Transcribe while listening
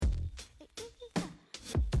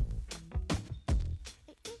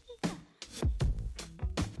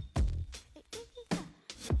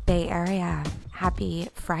Bay Area, happy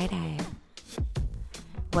Friday.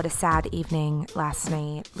 What a sad evening last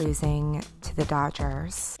night losing to the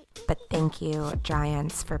Dodgers. But thank you,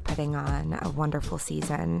 Giants, for putting on a wonderful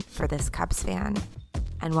season for this Cubs fan.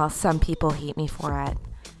 And while some people hate me for it,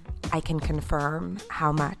 I can confirm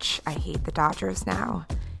how much I hate the Dodgers now,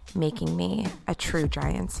 making me a true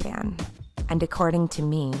Giants fan. And according to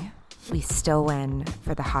me, we still win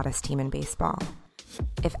for the hottest team in baseball.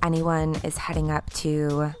 If anyone is heading up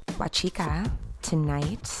to Huachica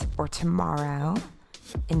tonight or tomorrow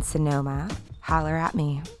in Sonoma, holler at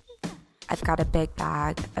me. I've got a big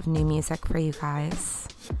bag of new music for you guys.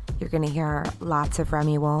 You're going to hear lots of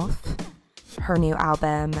Remy Wolf. Her new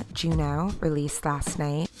album, Juno, released last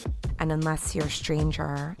night. And unless you're a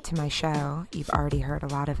stranger to my show, you've already heard a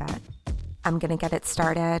lot of it. I'm going to get it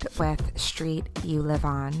started with Street You Live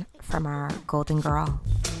On from our Golden Girl.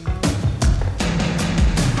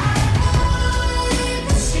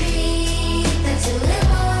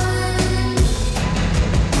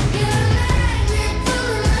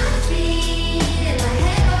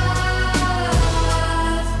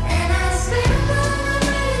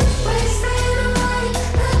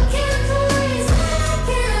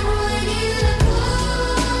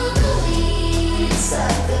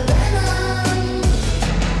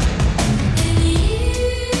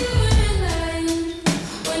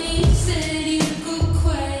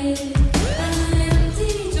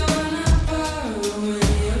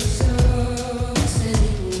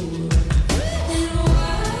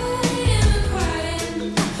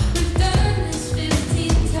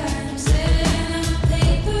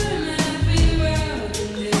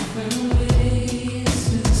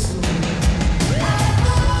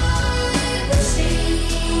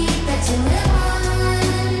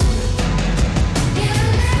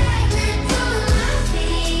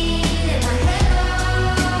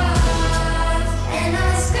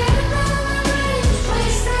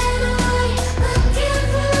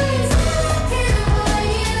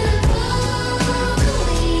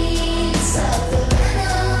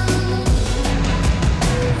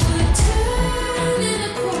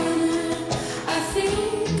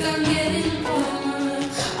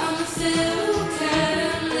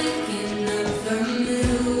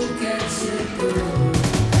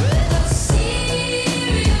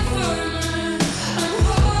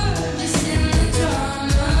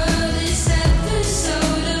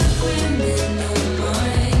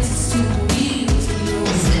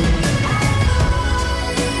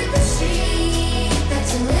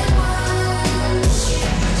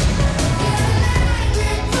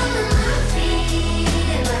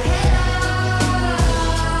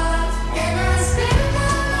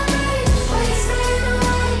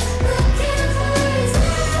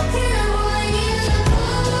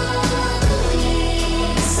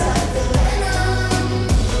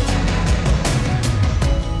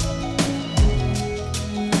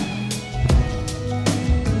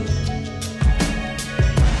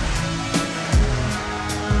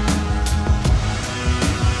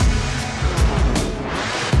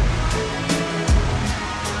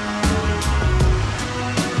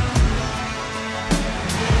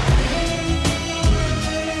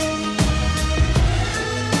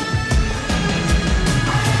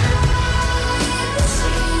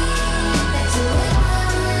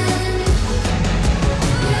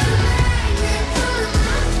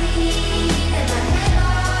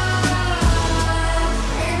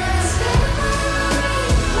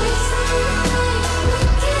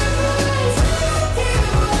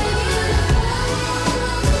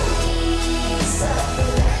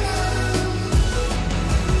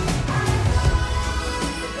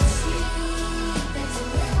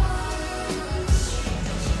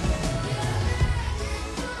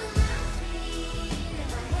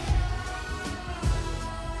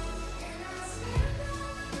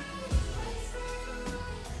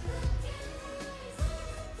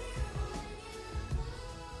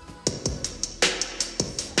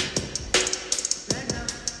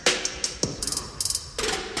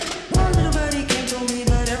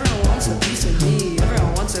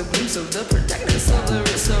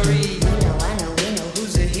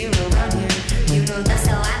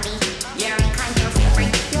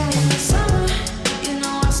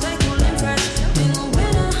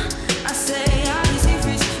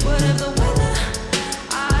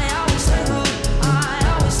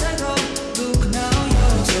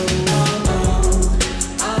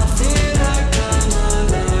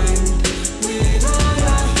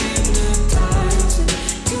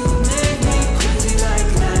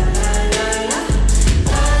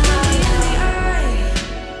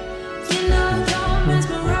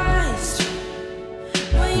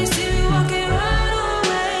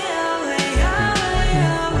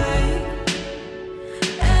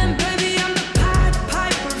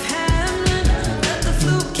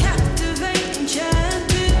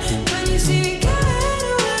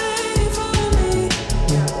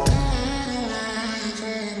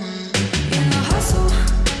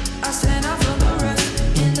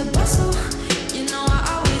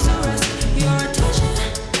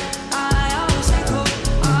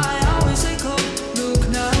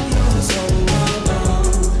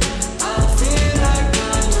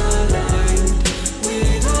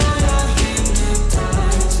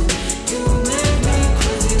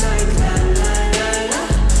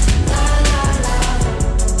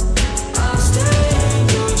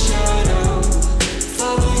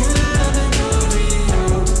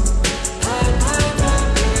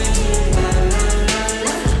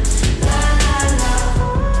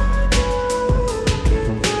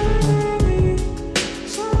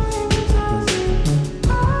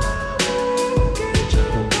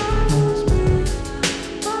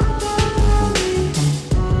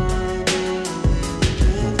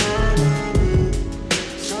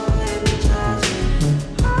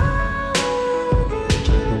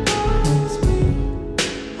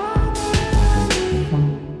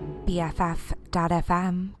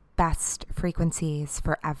 Anchor.fm, best frequencies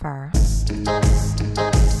forever.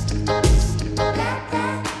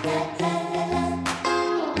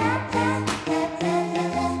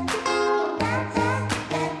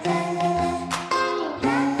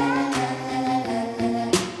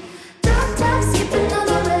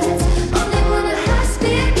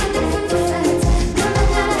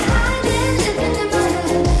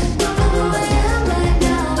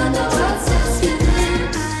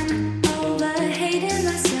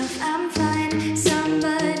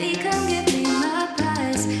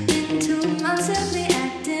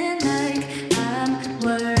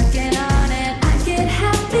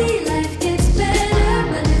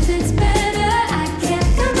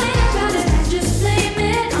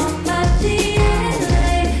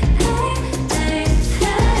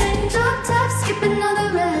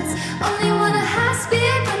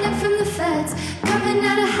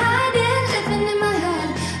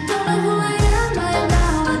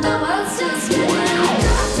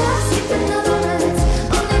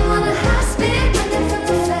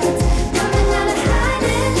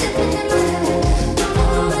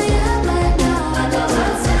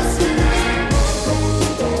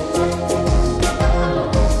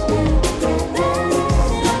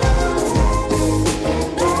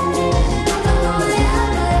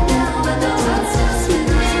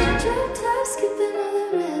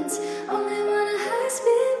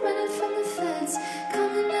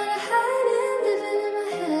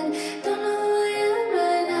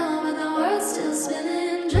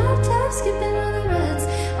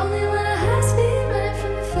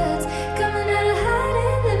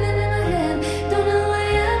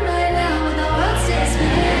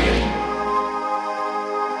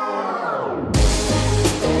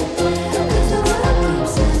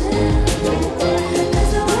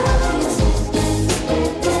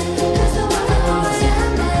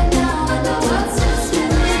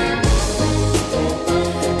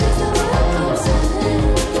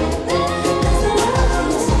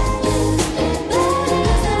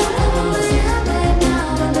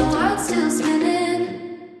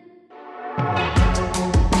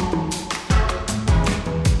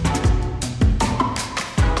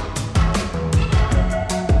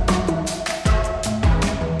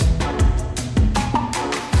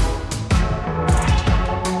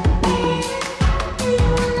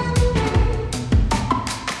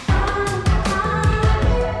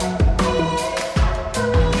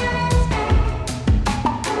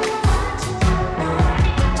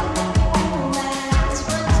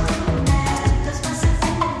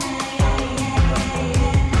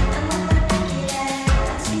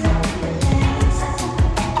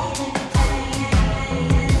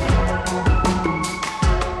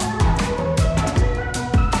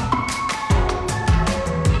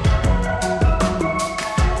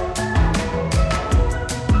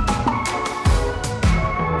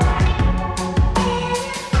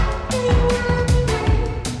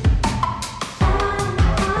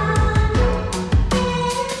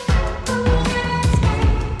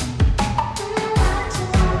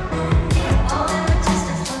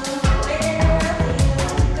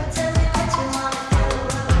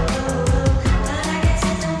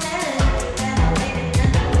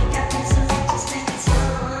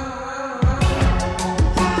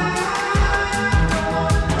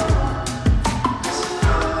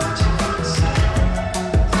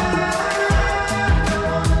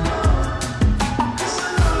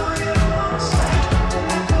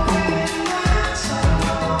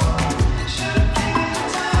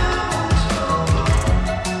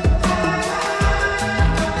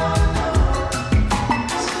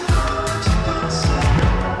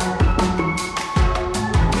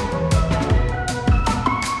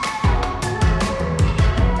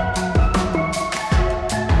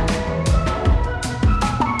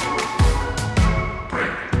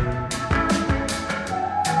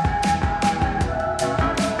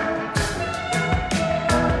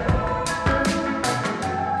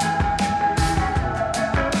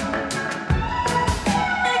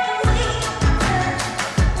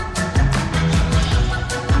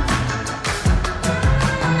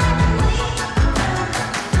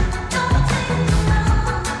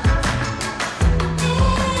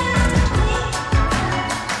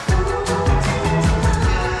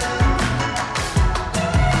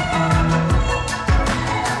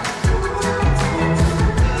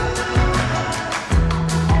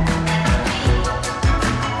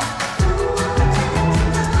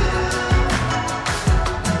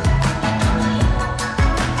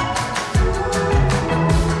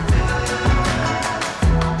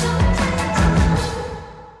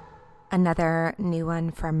 Another new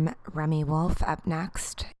one from Remy Wolf up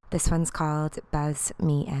next. This one's called Buzz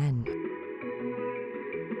Me In.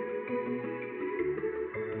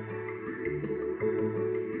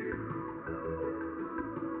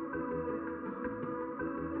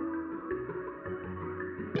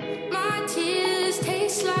 My tears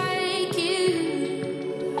taste like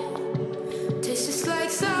you, taste just like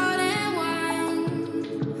salt and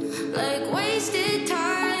wine, like wasted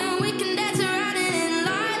time. We can dance around it and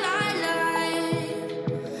lie.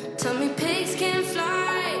 Tell me pigs can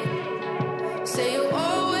fly, say you'll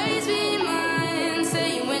always be mine,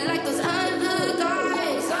 say you went like those other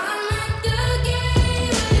guys. I'm at the game,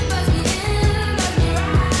 will you buzz me in, buzz me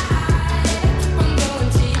right? Keep on going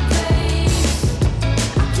to your place,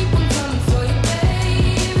 I keep on coming for you,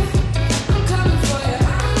 babe. I'm coming for you.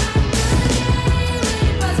 I'm at the game, will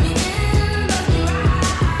you buzz me in, buzz me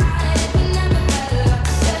right? We never had a lot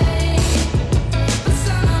to say, but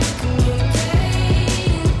somehow we communicate.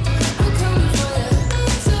 I'm coming for you,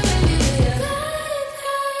 so baby, yeah.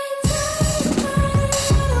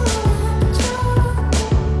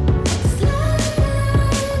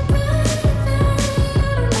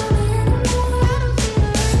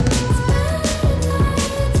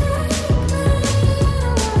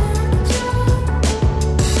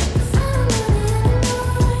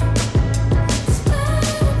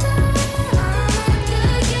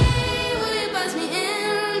 Buzz me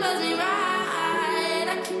in, buzz me right.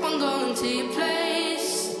 I keep on going to your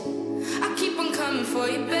place, I keep on coming for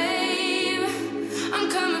you, babe. I'm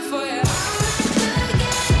coming for you. I'm at the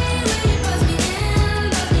game, will you buzz me in,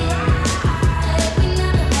 buzz me right? We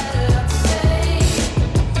never had a lot to say,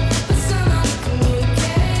 but somehow we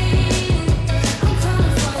communicate. I'm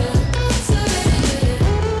coming for you, so baby.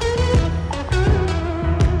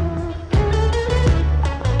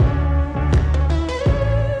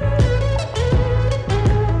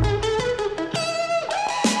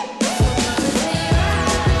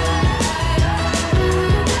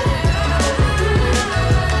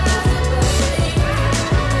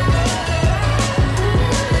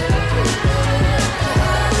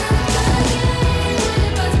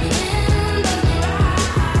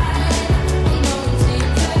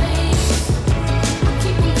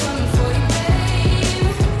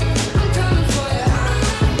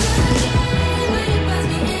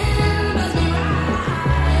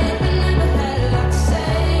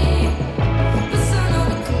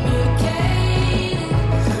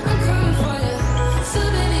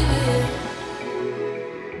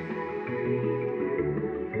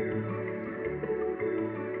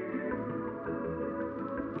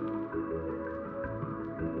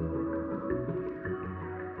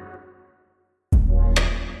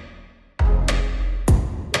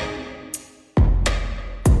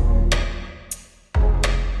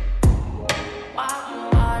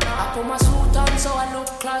 I put my suit on so I look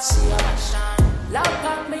classier. Loud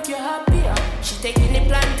pop make you happier. She taking the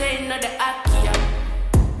plantain or the akia,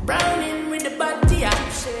 browning with the body.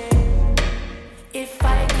 If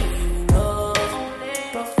I give you love,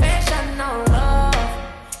 professional love.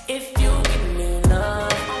 If you give me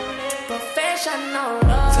love, professional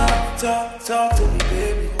love. Talk to me,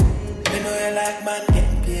 baby. Me know you like man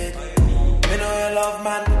getting paid. Me know you love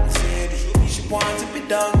man Mercedes. She want to be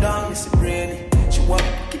down, Mr. Brainy. She want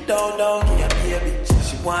to get down, give her baby.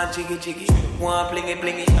 She want jiggy, want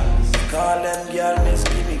blingy. Call them girl, miss,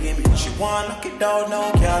 gimme. She want to get down,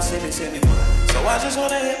 can't see me. So I just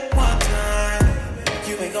wanna hit one time.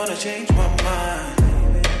 You ain't gonna change my mind.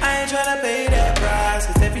 I ain't tryna pay that price,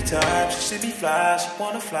 cause every time she see me fly, she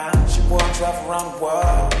wanna fly. She wanna drive around the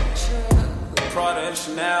world. Prada and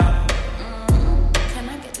Chanel. Can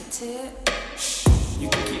I get the tip? Shh, you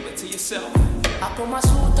can keep it to yourself. I put my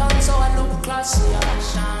suit on so I look classier.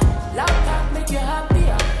 Loud pop make you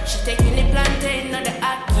happier. She taking the plantain or the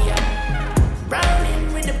akia,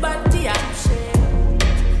 browning with the body.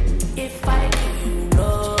 If I give you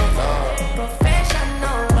love,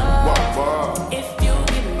 professional love. If you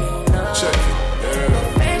give me love, check it,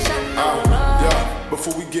 professional love. Yeah,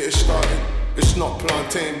 before we get it started, it's not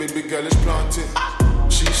plantain, baby girl, it's planting.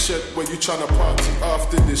 She said, where you tryna party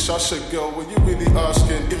after this? I said, girl, when you really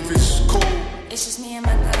asking if it's cool? It's just me and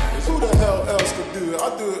my girl. Who the hell else could do it?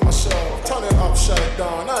 I do it myself. Turn it up, shut it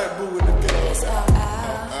down. I ain't booing the girls.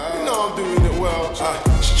 You know I'm doing it well.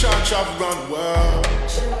 She tryna travel around the world.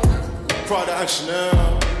 Prada and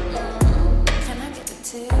Chanel. Can I get the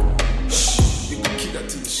tip? Shh, you can keep that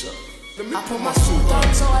to yourself. Let me I put my suit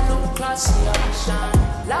on so I look classier.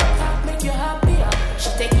 Loud pop make you happier. She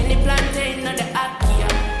taking the plantain or the akia,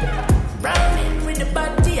 browning with the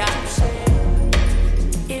body.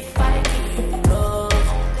 If I give you love,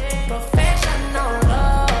 professional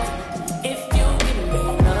love. If you give me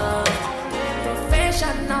love,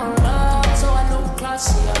 professional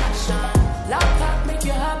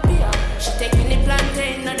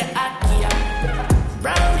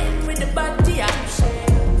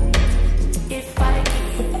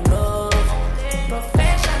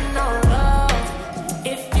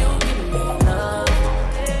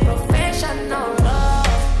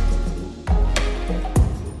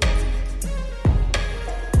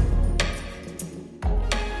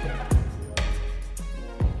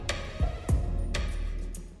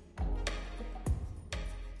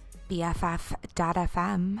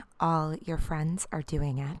BFF.FM. All your friends are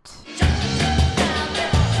doing it.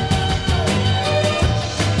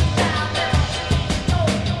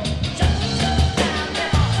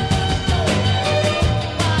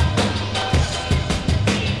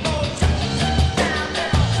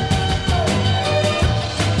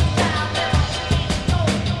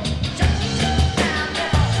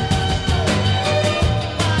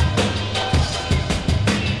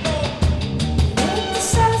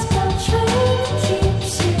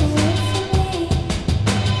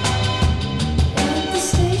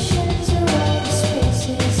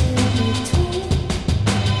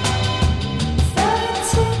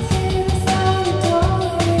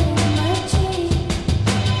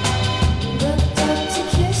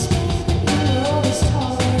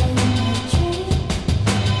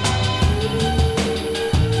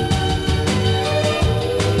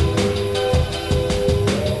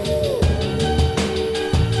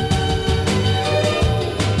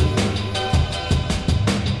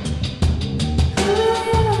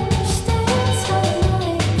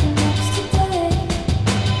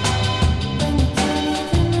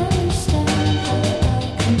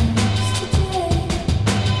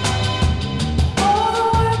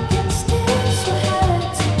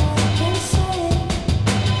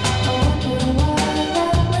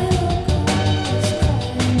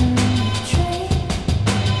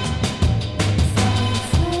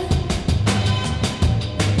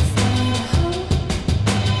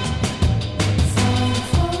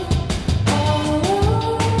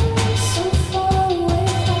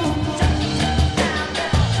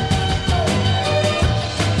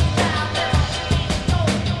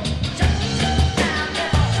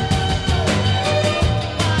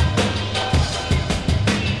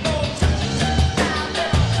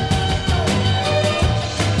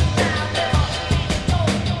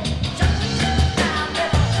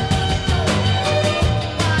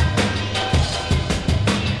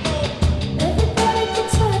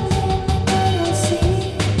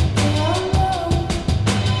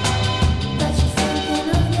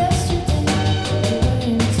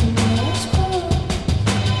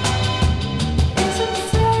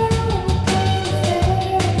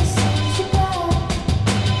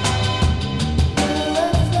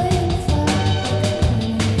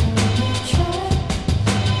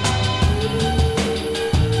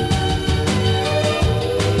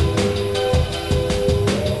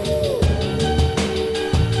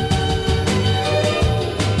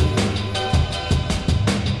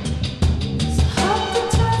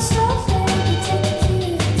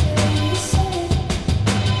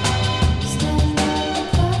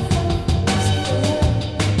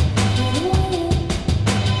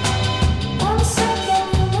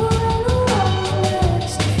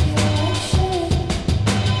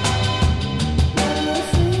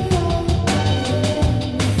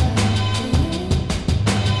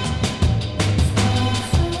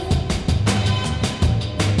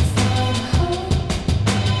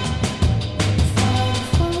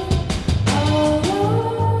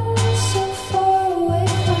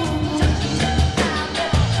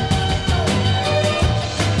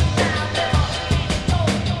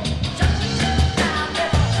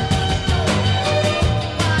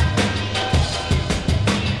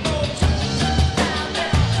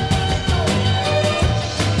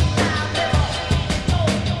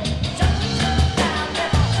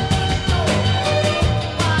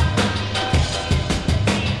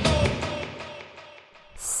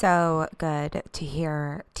 So good to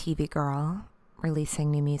hear TV Girl releasing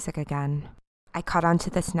new music again. I caught on to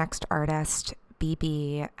this next artist,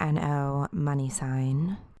 BBNO Money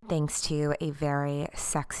Sign, thanks to a very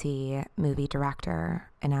sexy movie director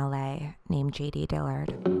in LA named JD Dillard.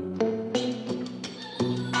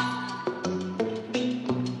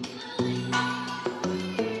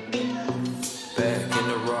 Back in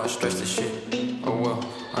the rush, stretch the shit. Oh well,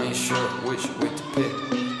 I ain't sure which way to pick.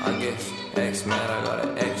 I guess X-Man, I got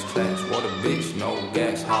an X-Class. What a bitch, no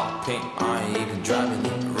gas, hot pink. I ain't even driving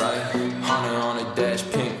it, right? 100 on the dash,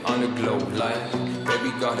 pink on the globe light.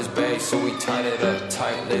 Baby got his bag, so we tied it up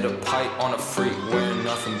tight. Lit a pipe on a freak, wearing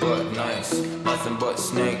nothing but nice. Nothing but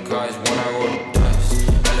snake eyes when I roll the dice.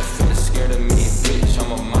 Elephant is scared of me, bitch,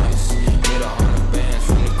 I'm a mice. Get 100 bands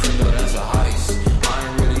from the crypto, that's a heist. I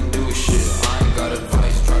ain't really do shit, I ain't got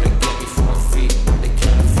advice. Try to get me for my feet, they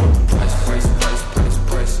can't afford the price.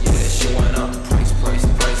 Yeah, that shit went up.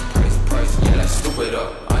 Price. Yeah, that stupid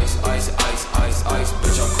up. Ice.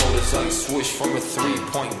 Bitch, I'm cold as ice. Switch from a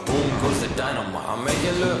 3-point boom goes the dynamite. I make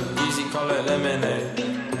it look easy, call it lemonade.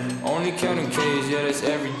 Only counting K's, yeah, that's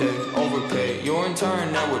every day. Overpaid. Your entire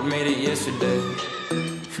network made it yesterday.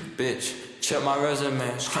 Bitch, check my resume.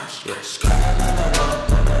 Yeah.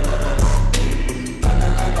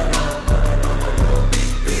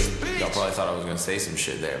 Y'all probably thought I was gonna say some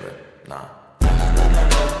shit there, but nah.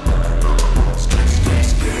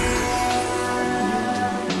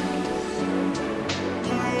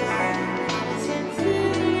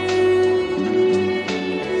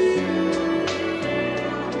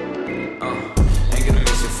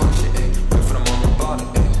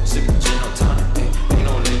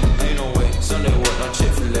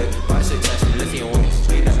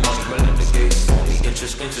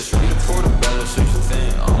 Interest rate for the better, so you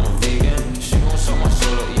think I'm a vegan. She gon' sell my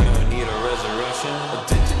soul up, yeah, I need a resurrection.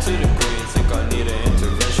 Addicted to the green, think I need an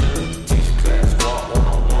intervention. Teacher class, walk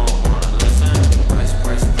one-on-one, wanna listen. Price,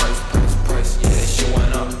 yeah, that shit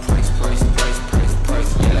went up. Price,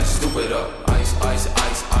 yeah, let's stupid up. Ice,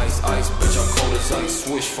 bitch, I'm cold as ice.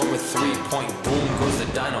 Switch from a 3-point, boom, goes the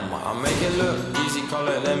dynamite. I make it look easy, call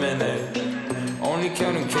it lemonade. Only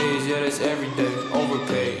counting K's, yeah, that's every day.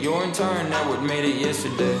 Overpaid. Your intern network made it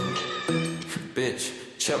yesterday. Bitch,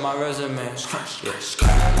 check my resume. Yeah.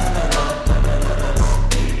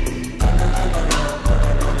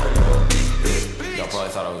 Y'all probably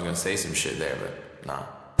thought I was gonna say some shit there, but nah.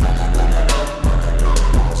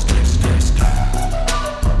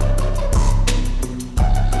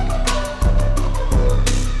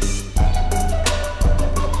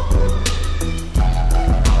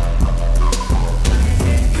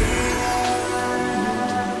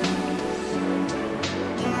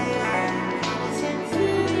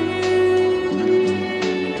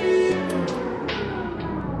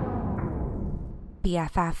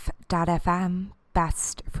 BFF.FM,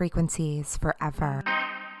 best frequencies forever.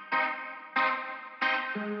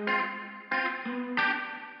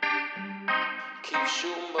 Keep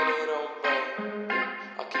shooting, but it don't pay.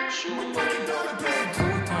 I keep shooting, but it don't pay.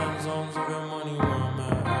 2 time zones, I got money where I'm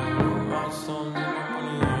at. Milestones, I got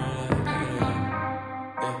money where I'm at.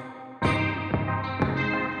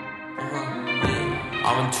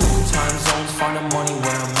 I'm in 2 time zones, finding money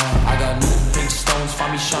where I'm at. I got new pink stones,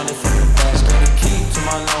 find me shining from the past. Got a key to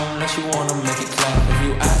my loan, unless you wanna make it clap. If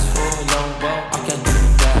you ask for a loan, well, I can't do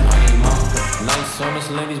that. I need more nice, honest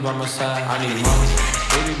ladies by my side. I need more.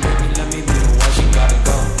 Baby, let me be the one. She gotta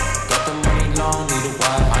go. Got the money long, need a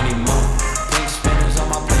wire. I need more. Pink spinners on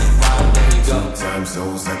my plate, ride. There you go. 2 time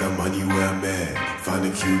zones, I got money where I'm at. Find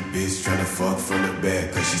a cute bitch, tryna fuck from the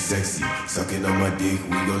back, cause she sexy. Sucking on my dick,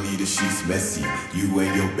 we gon' leave the sheets messy. You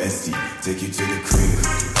and your bestie, take you to the crib.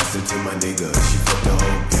 Pass it to my nigga, she fucked the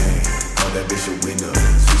whole gang. Call that bitch a winner.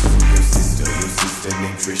 Switch to your sister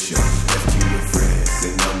named Trisha. Left you with friends,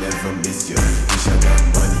 and I'll never miss you. Bitch, I got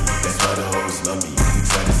money, that's why the hoes love me. You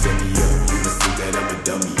try to set me up, you must think that I'm a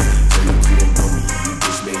dummy. Turn you to a mummy, you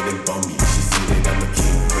bitch made it bummy. She said that I'm a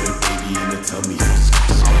king, put a baby in the tummy.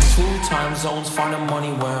 I'm in 2 time zones, finding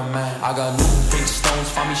money where I'm at. I got new pink stones,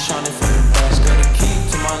 find me shining from the past. Got a key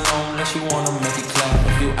to my loan, unless you wanna make it clap.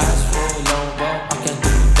 If you ask for a loan, well, I can't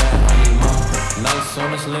do that. I need more nice,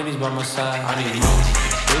 honest ladies by my side. I need more.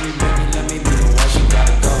 Baby, let me be the one. She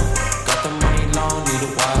gotta go. Got the money long, need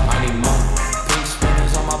a while. I need more. Pink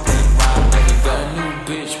spinners on my plate, ride. Let it go. Got a new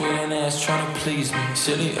bitch with an ass trying to please me.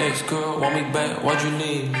 Silly ex-girl, want me back, why'd you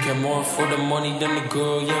leave? Get more for the money than the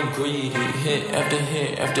girl, yeah, I'm greedy. Hit after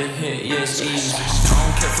hit after hit, yeah, it's easy. I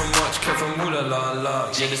don't care for much, care for moolah la la.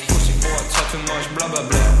 Yeah, this pussy boy talk too much, blah blah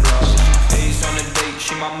blah blah. A's on the date,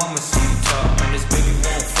 she my mama Sita. And this baby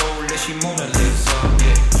won't fold, let she Mona Lisa.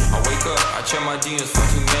 Yeah, I wake up, I check my jeans for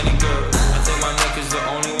too many girls. I think my neck is the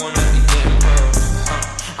only one that be getting pearls.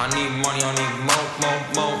 I need money, I need more.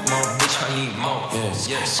 Bitch, I need more.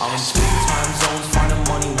 Yes. I'm in 2 time zones, finding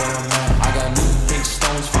money where I'm at. I got new pink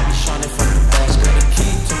stones, find me shining from the past. Got a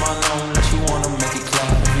key to my loan, unless you wanna make it clap.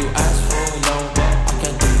 If you ask for a loan, well, I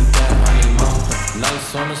can't do that. I need more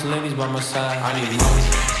nice, honest ladies by my side. I need more.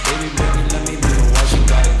 Baby, let me be the one. She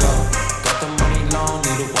gotta go. Got the money long,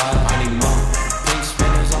 need a while. I need more. Pink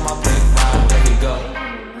spinners on my plate, ride. There you go.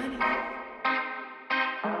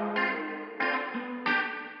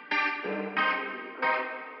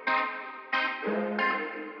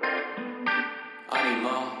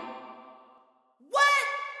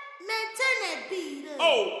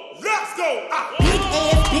 Let's go! Big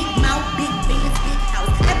ass, big mouth, big bands, big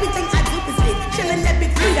house. Everything I do is big. Chillin' that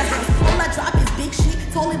big Frida house. All I drop is big shit.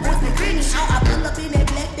 Told me boys been cleaning out. I pull up in that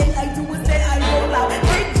black thing. I do is that I roll out.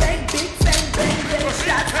 Big bang, bang,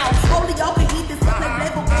 shots out. Only y'all can eat this fucking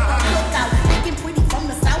level with a cookout. Looking pretty from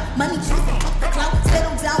the south. Money chasing up the clout.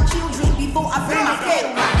 Settle down, children, before I bring my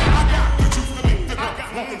kettle out. I got the juice for me, the got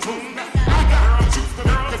the juice for me, I got the juice for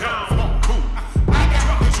me, the got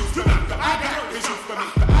the juice for me, I got the juice for me.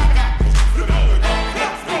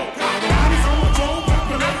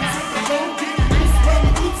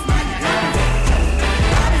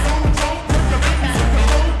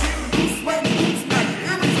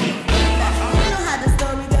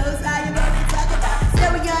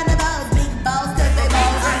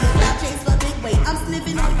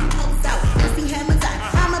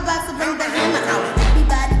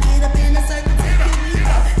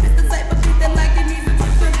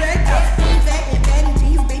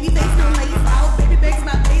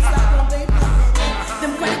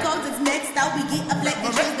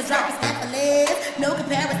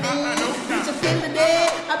 comparison. Bitch, I'm feeling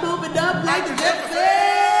dead. I move it up like the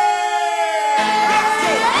Jefferson.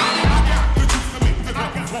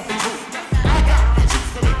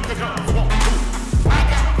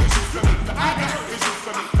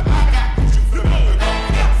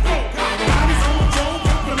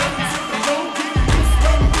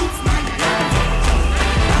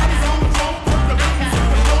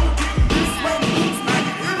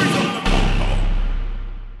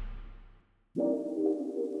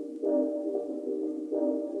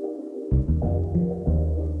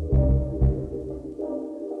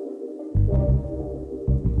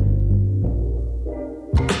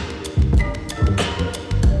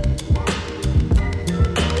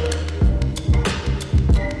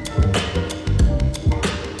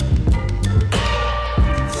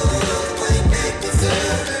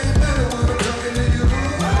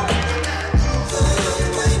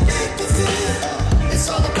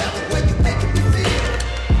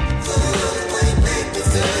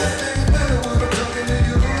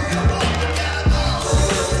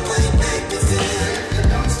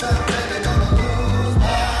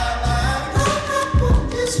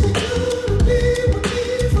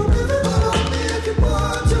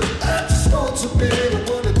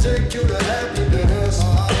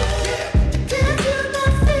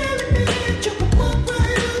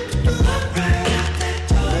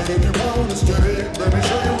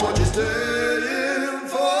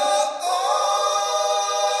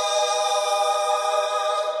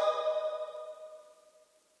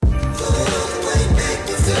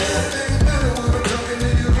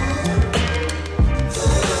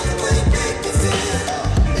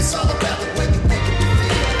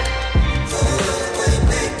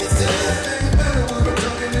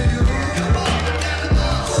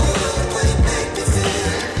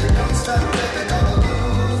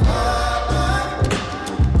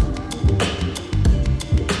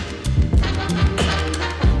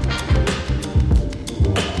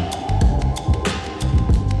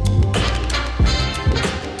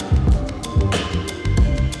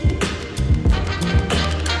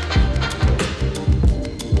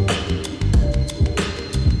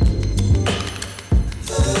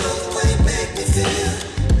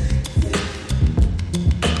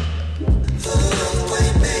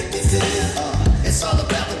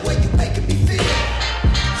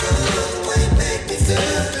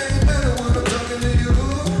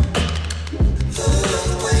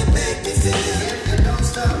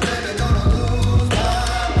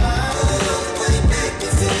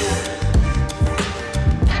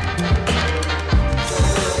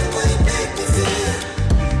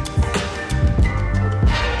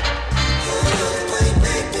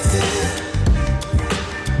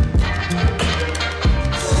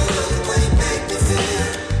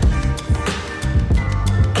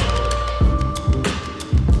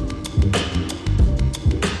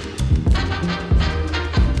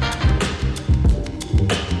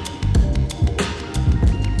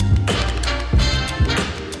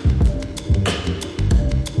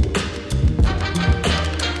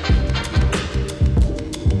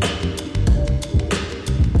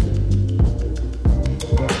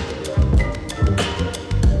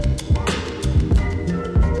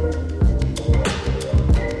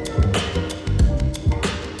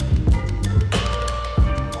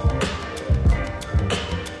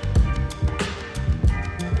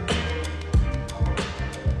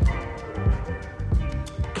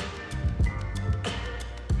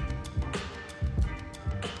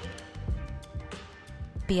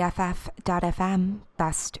 BFF.FM,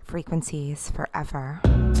 best frequencies forever.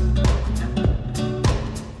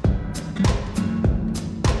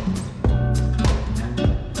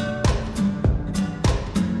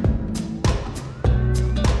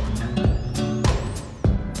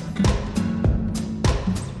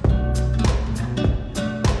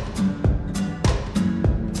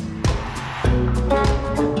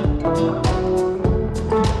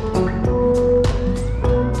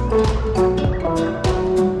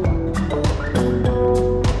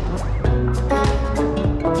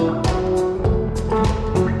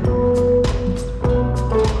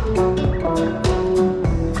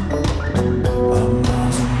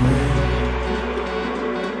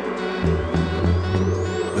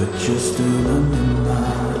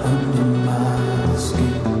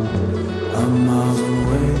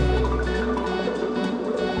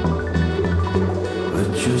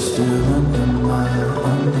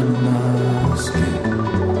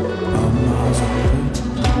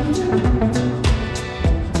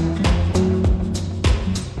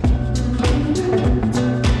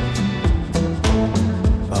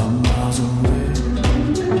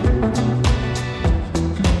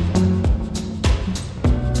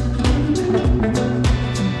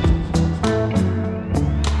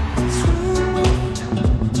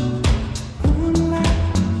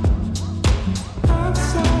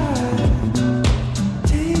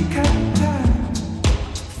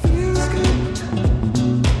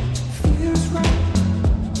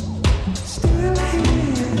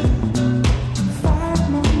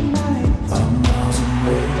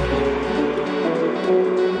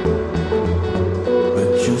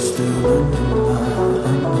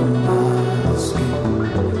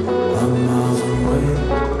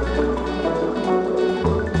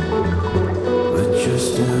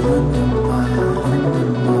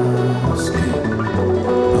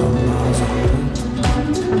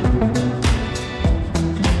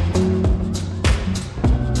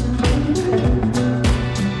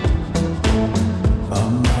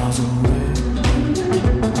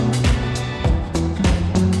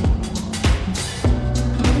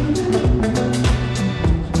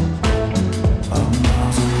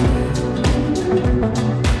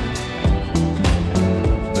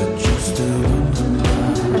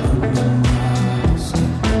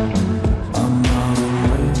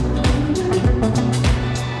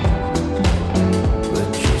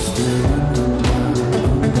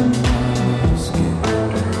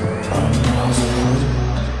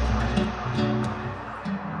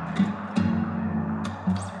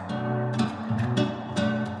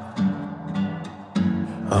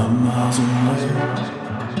 I'm miles away.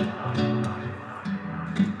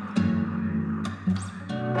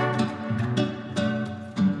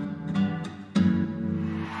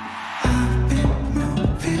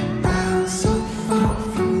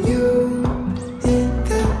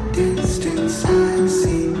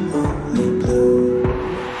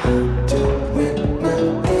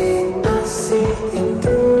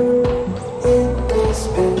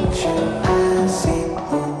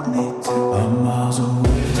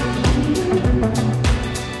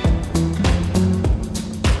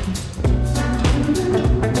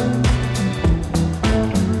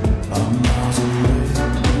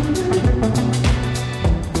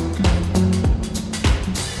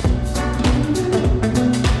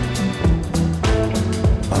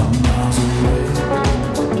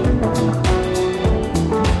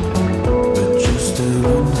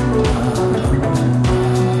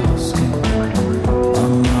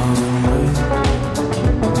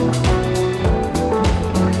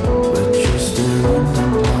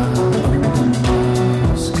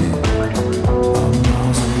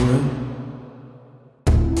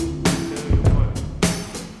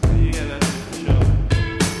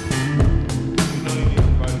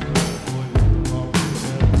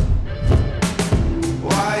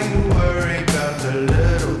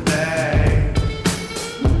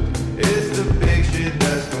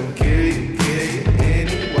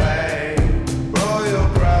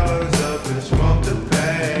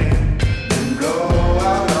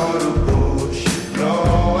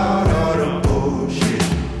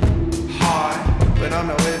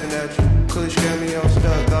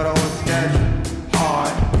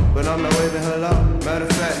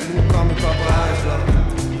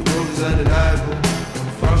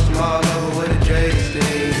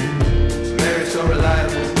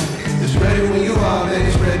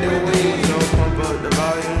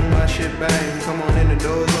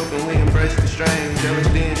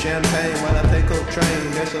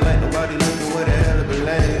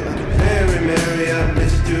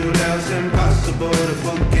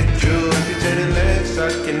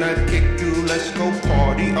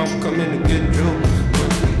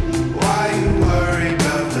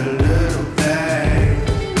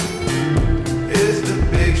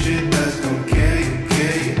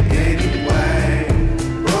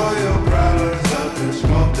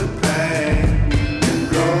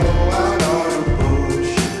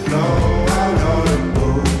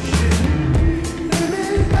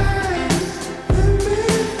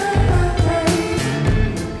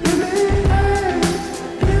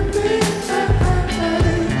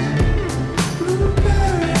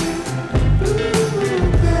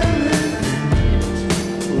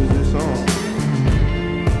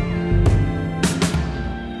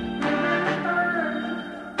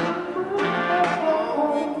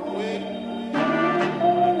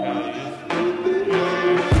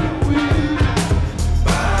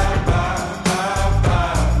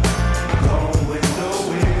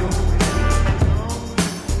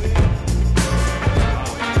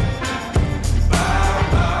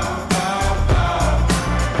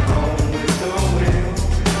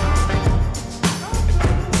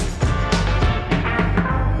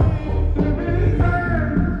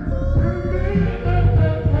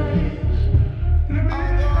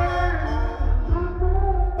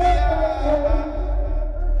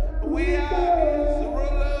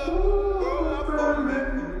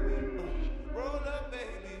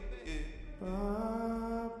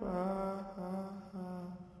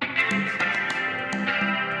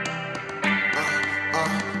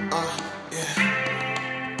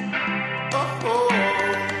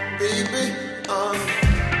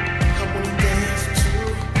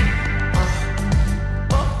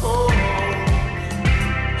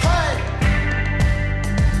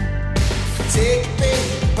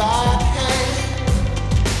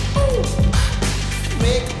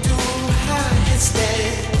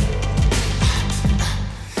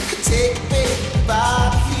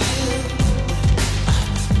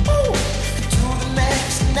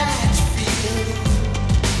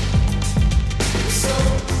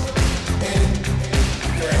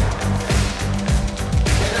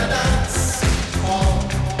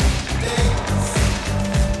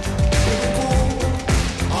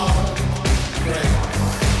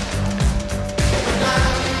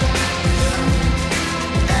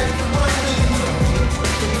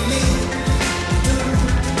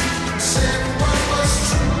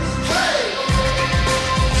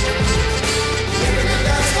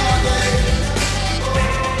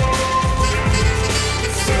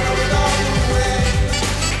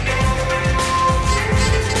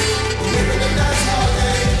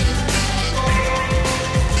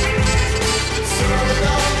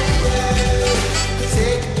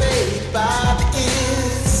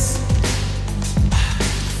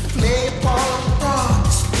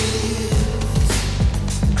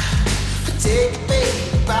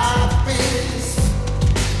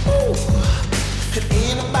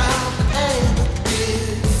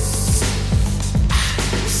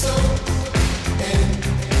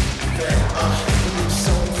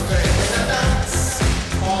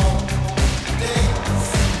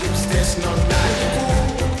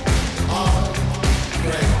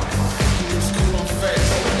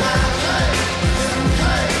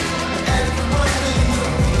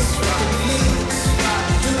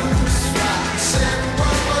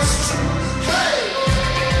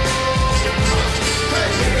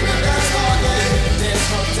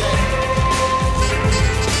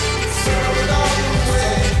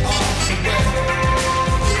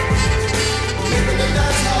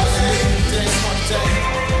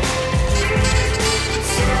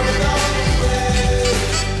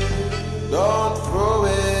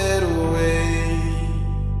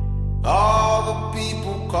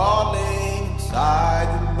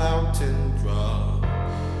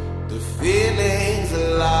 feelings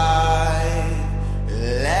alive.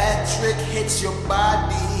 Electric hits your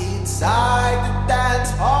body inside the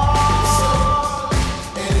dance hall.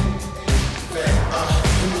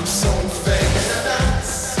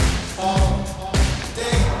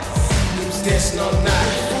 There's no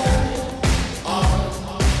night, all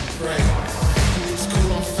rain. It's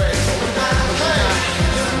cool on face.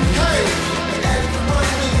 Hey,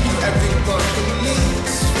 everyone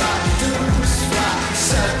believes, fly, dudes, fly,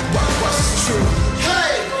 said what's true.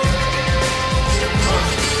 Hey,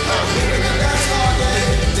 living in that all day,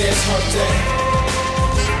 dance all day.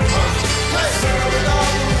 Hey, throw it all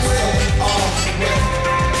the way.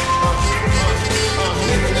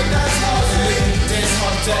 Living in that all day, dance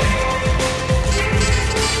all day.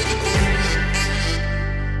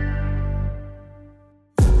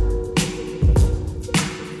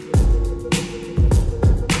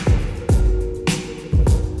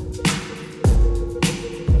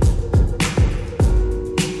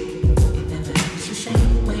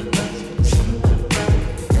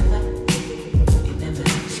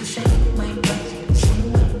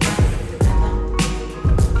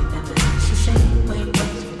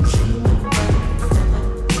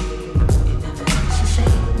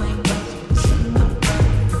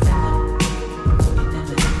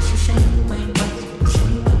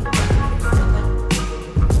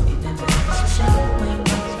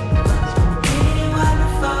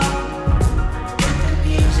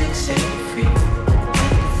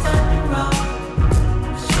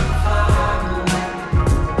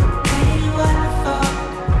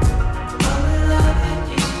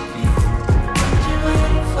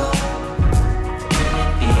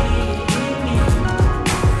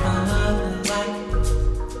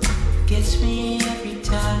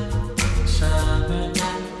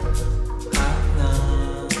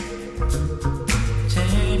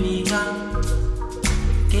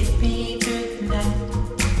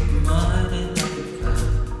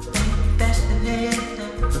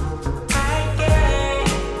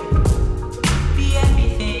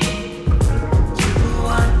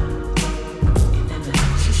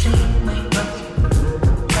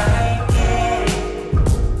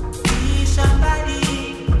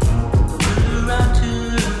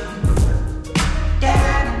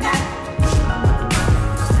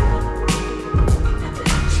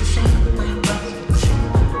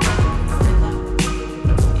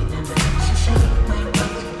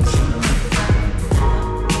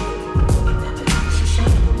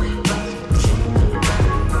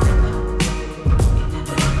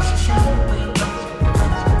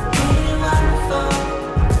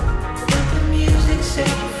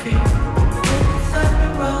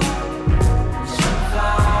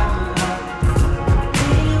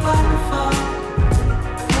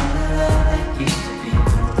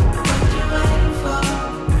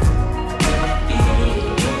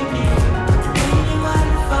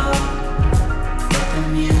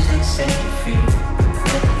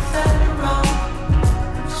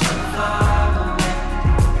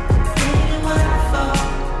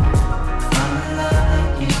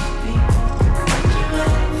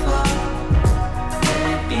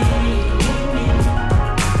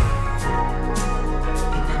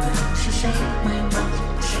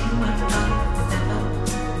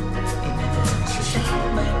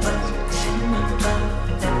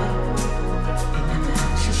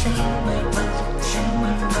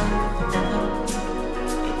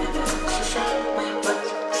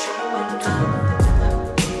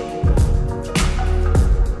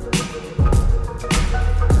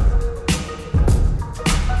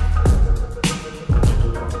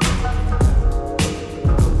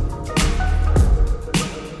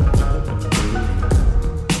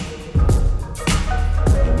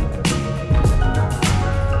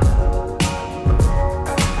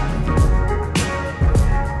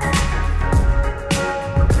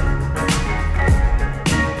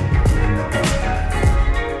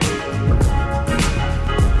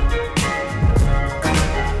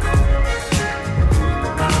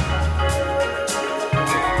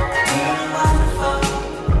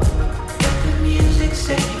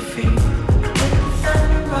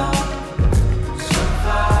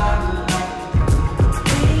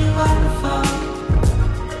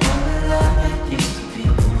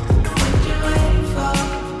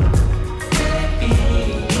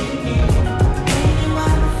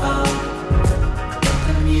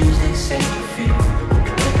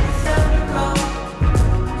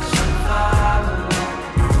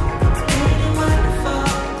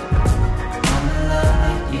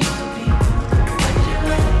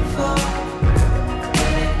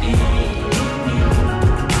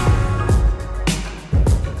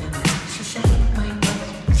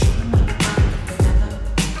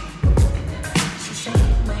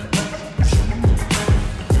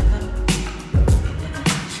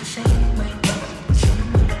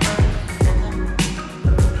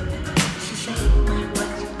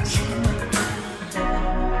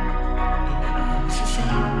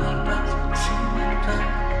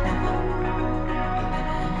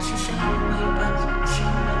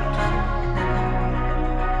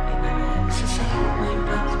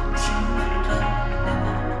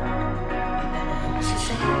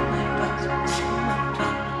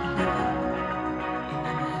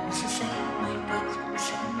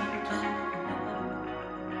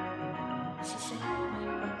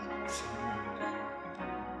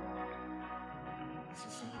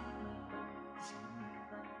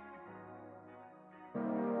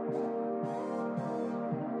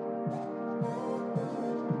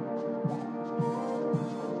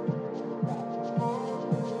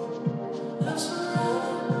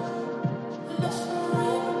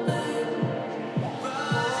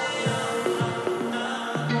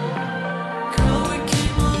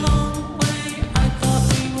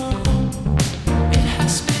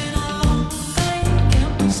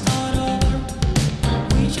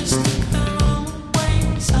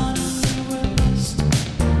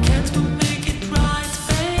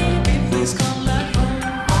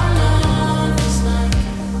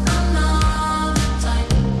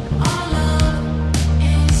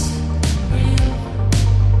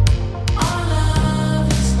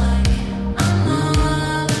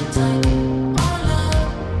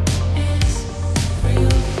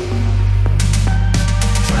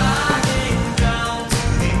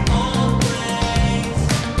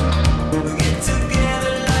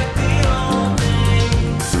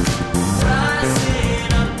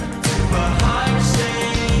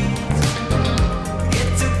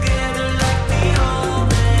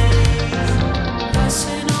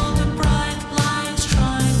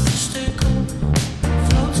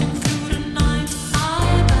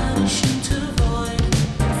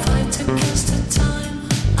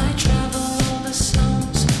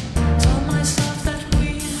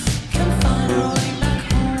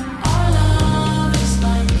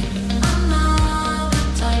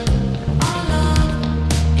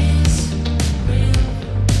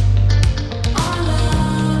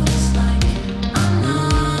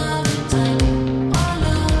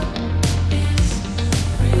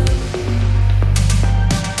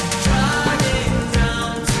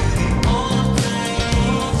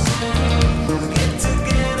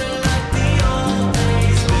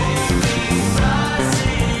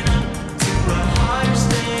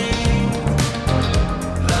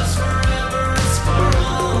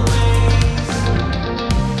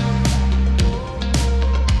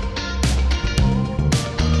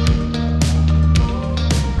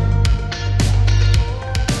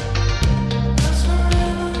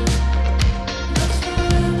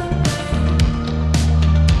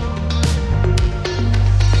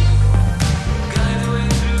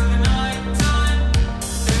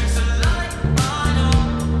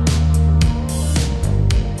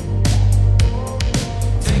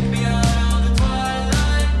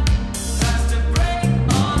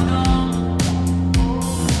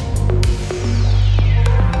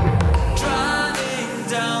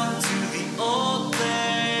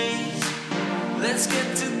 Let's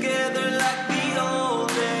get together like the old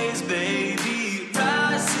days, baby.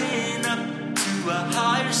 Rising up to a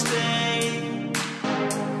higher state.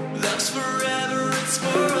 Love's forever, it's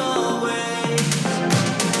for always.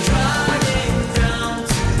 Driving down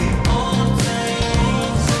to the old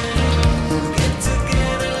places. Get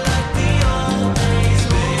together like the old days,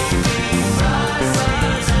 baby.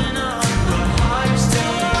 Rising up to a higher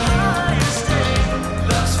state.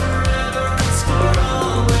 Love's forever, it's for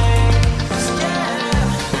always.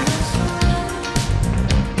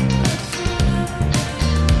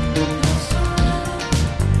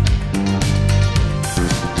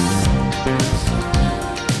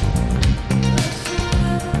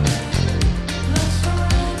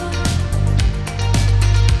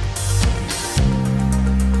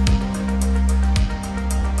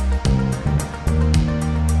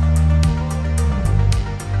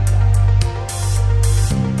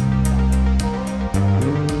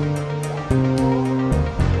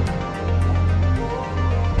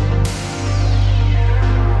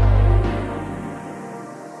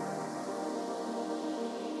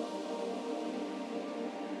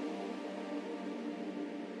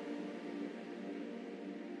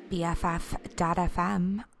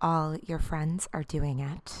 BFF.FM, all your friends are doing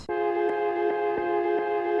it.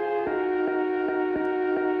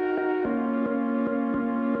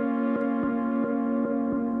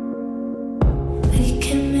 We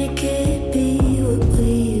can make it be what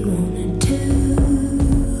we wanna do.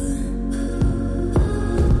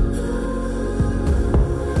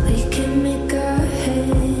 We can make our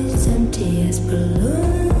heads empty as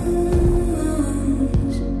balloons.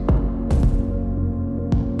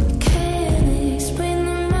 Can't explain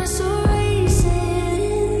the muscle racing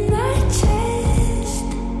in my chest.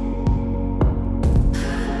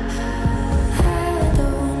 I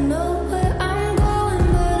don't know where I'm going,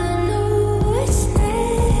 but I know what's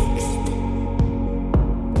next.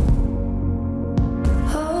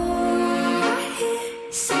 Oh, I hear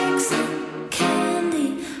sex and candy.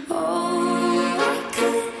 Oh, I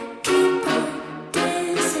could keep on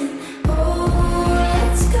dancing. Oh,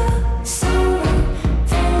 let's go somewhere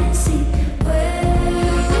fancy where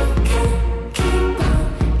we can keep on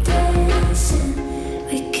dancing.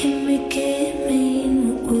 We can make it mean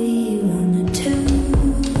what we wanna do.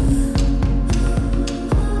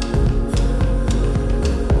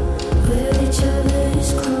 Wear each other's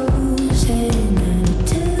clothes and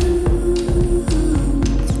attitudes.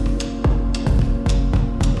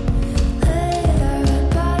 Let our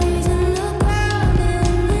bodies in the ground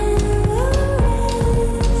and then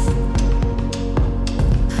rest.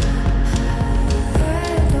 I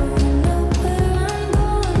don't know where I'm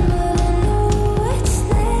going, but I know what's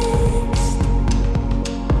next.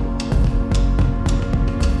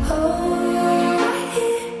 Oh, I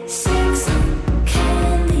hear sex and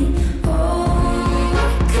candy. Oh, I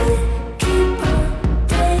could keep on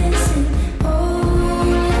dancing. Oh,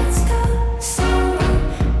 let's go somewhere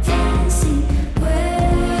fancy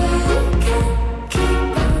where we can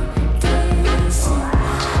keep on dancing.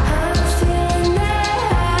 I'm feeling that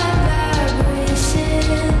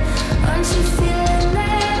vibration. Aren't you feeling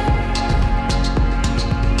that?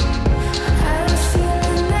 I'm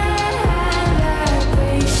feeling that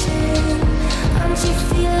vibration. Aren't you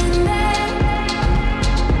feeling that?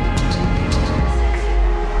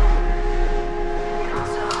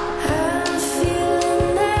 I'm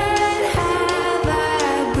feeling that high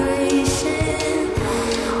vibration.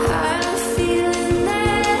 I'm feeling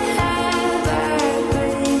that high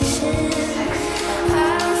vibration.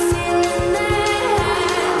 I'm feeling that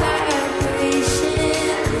vibration.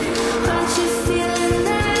 Aren't you feeling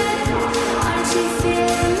that? Aren't you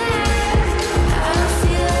feeling that? I'm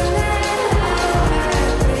feeling that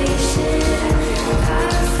vibration.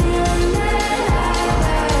 I'm feeling that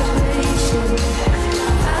vibration.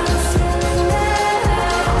 I'm feeling that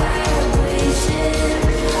vibration.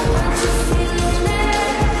 Aren't you feeling that?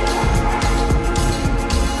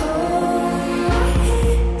 Oh, I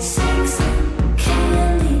hear sex and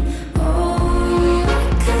candy. Oh, I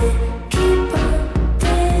could keep on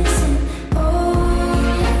dancing. Oh,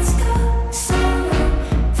 let's go somewhere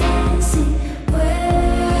fancy where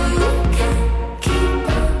we can keep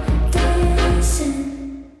on dancing.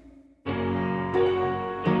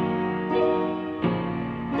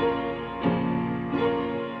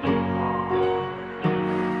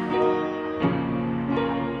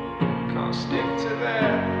 Can't stick to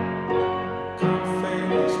that. Can't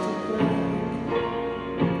face the break.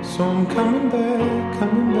 So I'm coming back,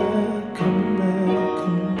 coming back, coming back,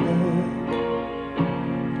 coming back.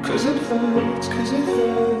 'Cause it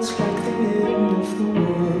hurts like the end of the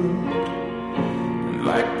world. And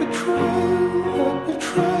like betrayal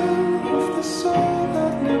of the soul.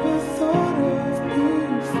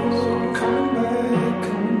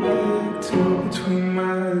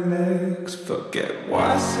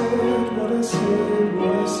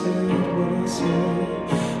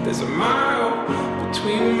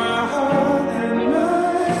 my heart and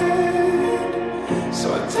my head. So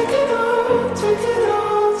I take it all, take it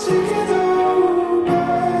all, take it all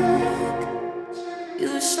back.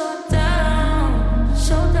 You so down,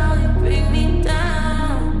 you bring me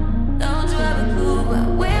down. Don't you have a clue about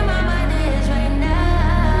where my mind is right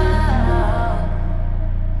now?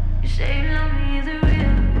 You say you love me, is it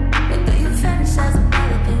real? But do you fantasize about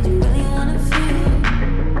the things you really wanna feel?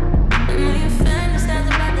 I know you fantasize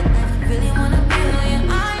about the life you really wanna build. Your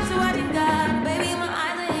eyes are what you got, baby, my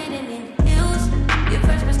eyes are hidden in heels. Your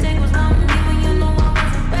first mistake was wrong with me when you know I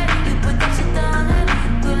wasn't ready. You put that shit down heavy,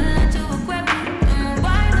 couldn't let you regret me. And my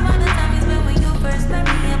wise about the time you spent when you first met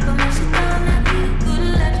me. I put my shit down heavy,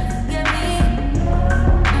 couldn't let you forget me.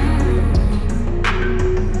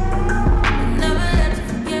 Never let you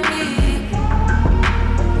forget me.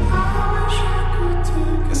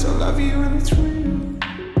 Guess I love you and it's real.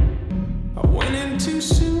 I went in too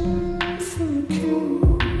soon from the kill,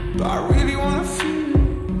 but I really wanna feel.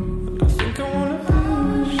 I think I wanna feel.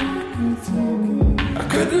 I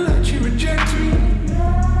couldn't let you reject me.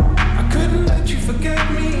 I couldn't let you forget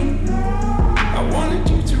me. I wanted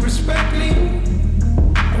you to respect me.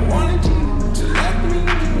 I wanted you to let me.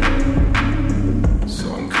 So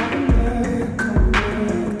I'm coming back,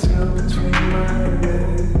 tail between my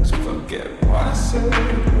legs. Forget what I said,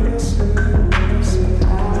 what I said, what I said.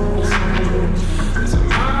 There's a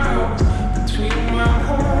mile between my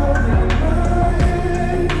heart and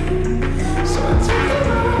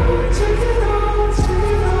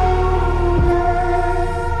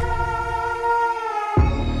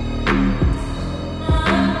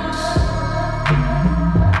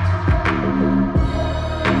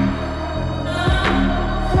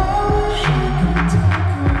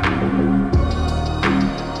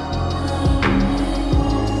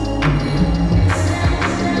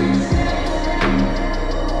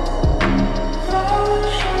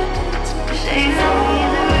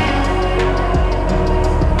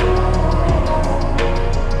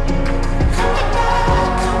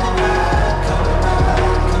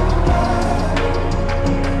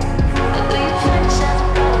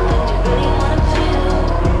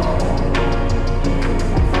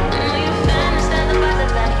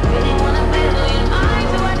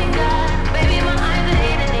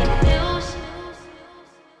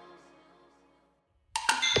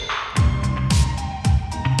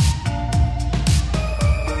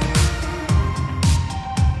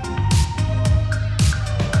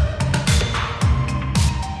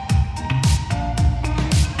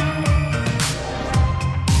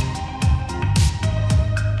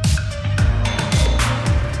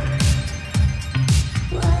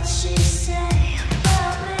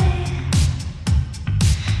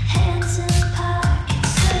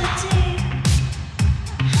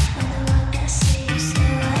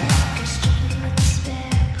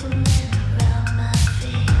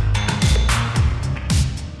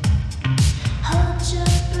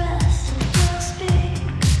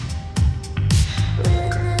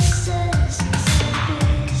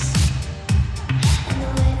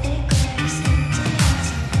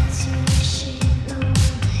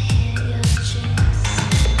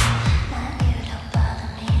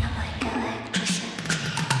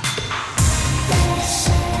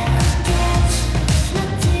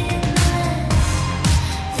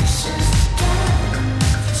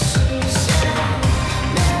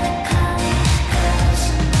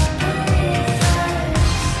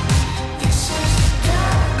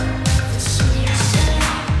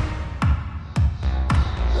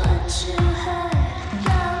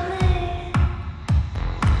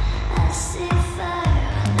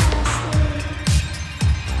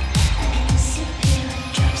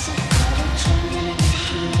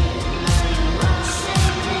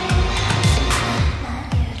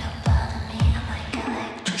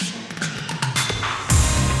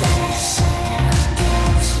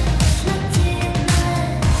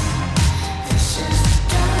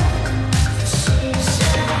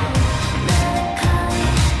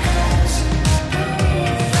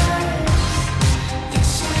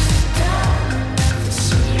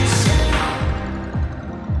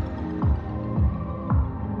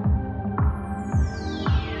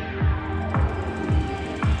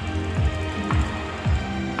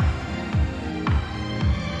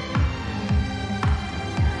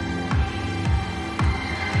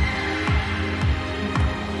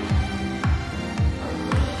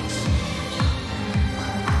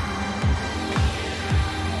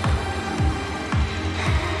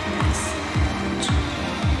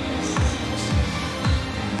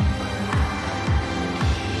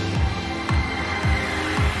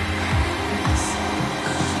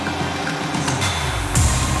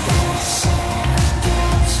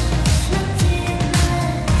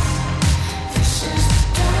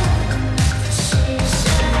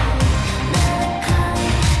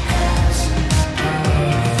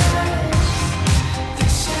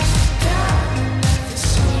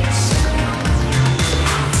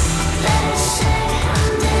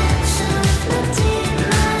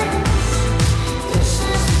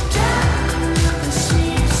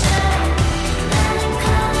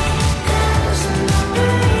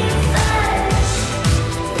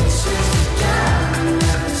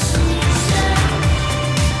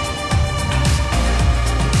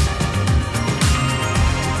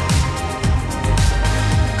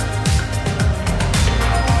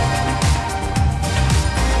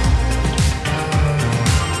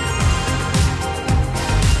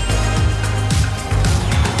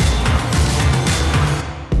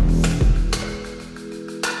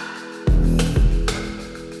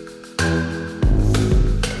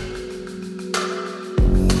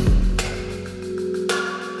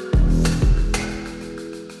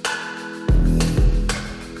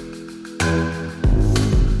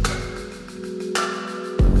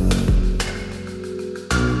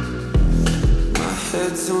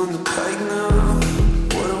the pike now.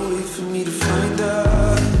 What a wait for me to find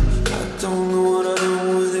out. I don't know what I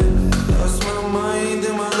done with it. Lost my mind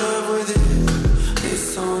and my love with it.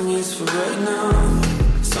 This song is for right now.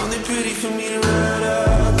 Something pretty for me to ride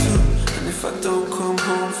out to. And if I don't come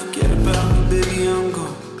home, forget about me, baby, I'm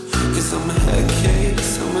gone. Cause I'm a head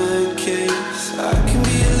case, I'm a head case. I can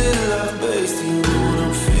be a little off base, do you know what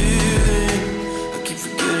I'm feeling? I keep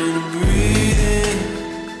forgetting to breathe in,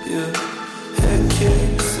 yeah. Head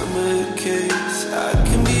case, I'm a head case. I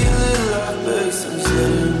can be a little off base, I'm just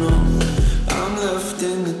letting you know. I'm left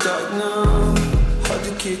in the dark now. Hard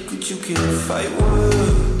to kick what you can't fight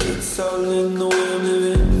with. It's all in the way I'm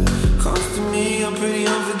living. Comes to me, I'm pretty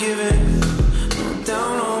unforgiving. I'm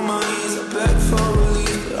down on my knees, I beg for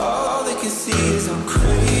relief, but all they can see is I'm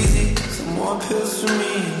crazy. Some more pills for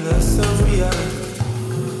me, less of reality.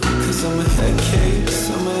 Cause I'm a head case,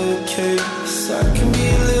 I'm a head case. I can be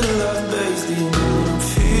a little off base, do you know what I'm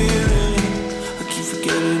feeling? I keep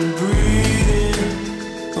forgetting to breathe in.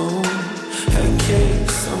 Oh, head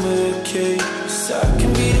case, I'm a head case. I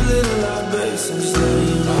can be a little off base, I'm just letting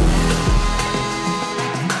you know.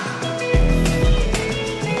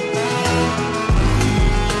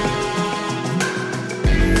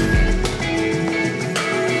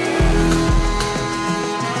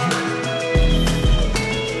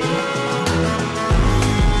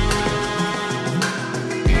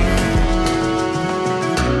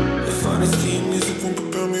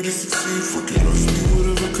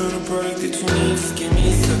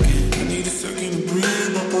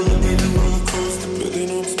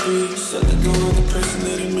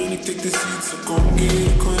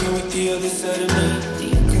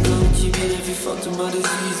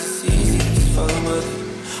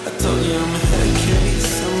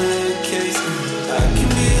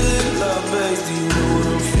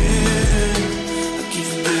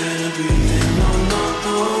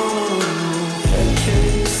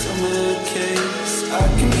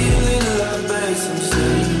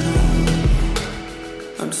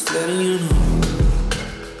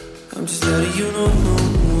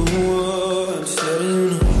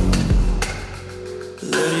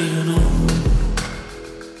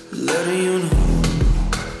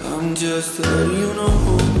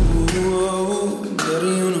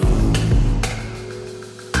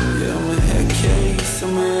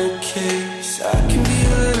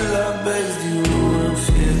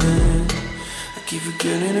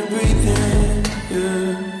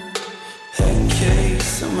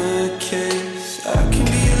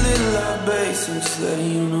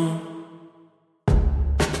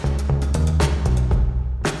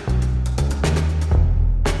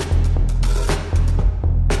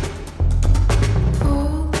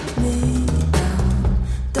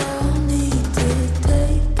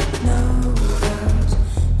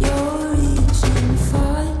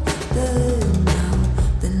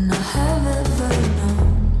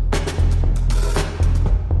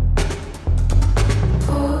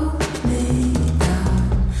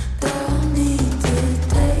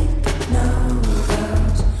 Take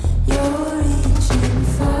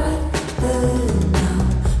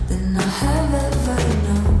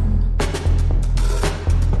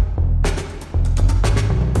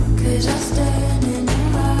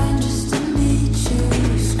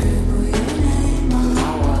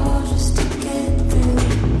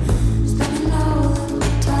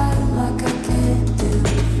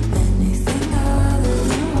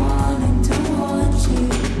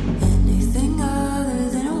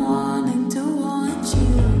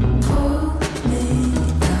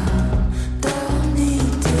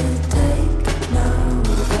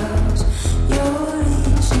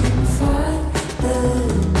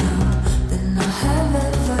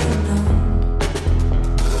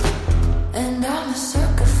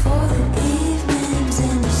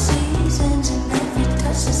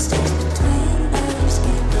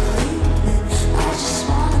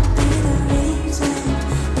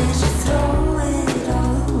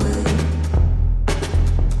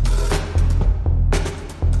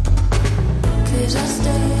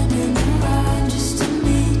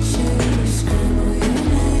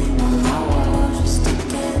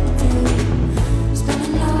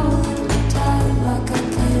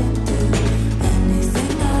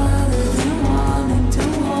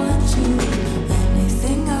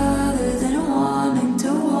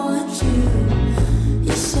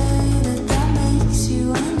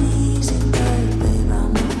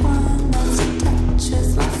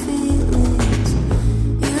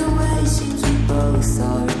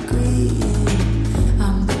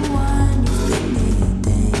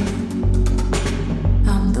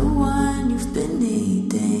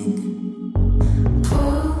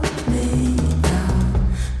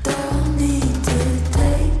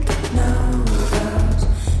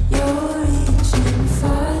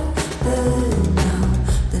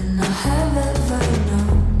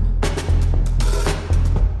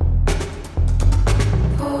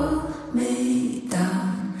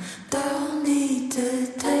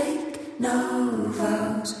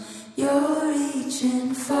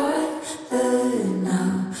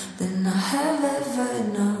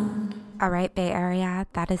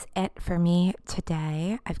me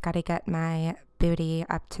today. I've got to get my booty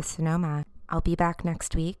up to Sonoma. I'll be back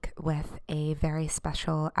next week with a very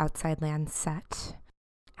special Outside Lands set.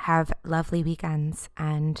 Have lovely weekends,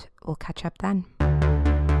 and we'll catch up then.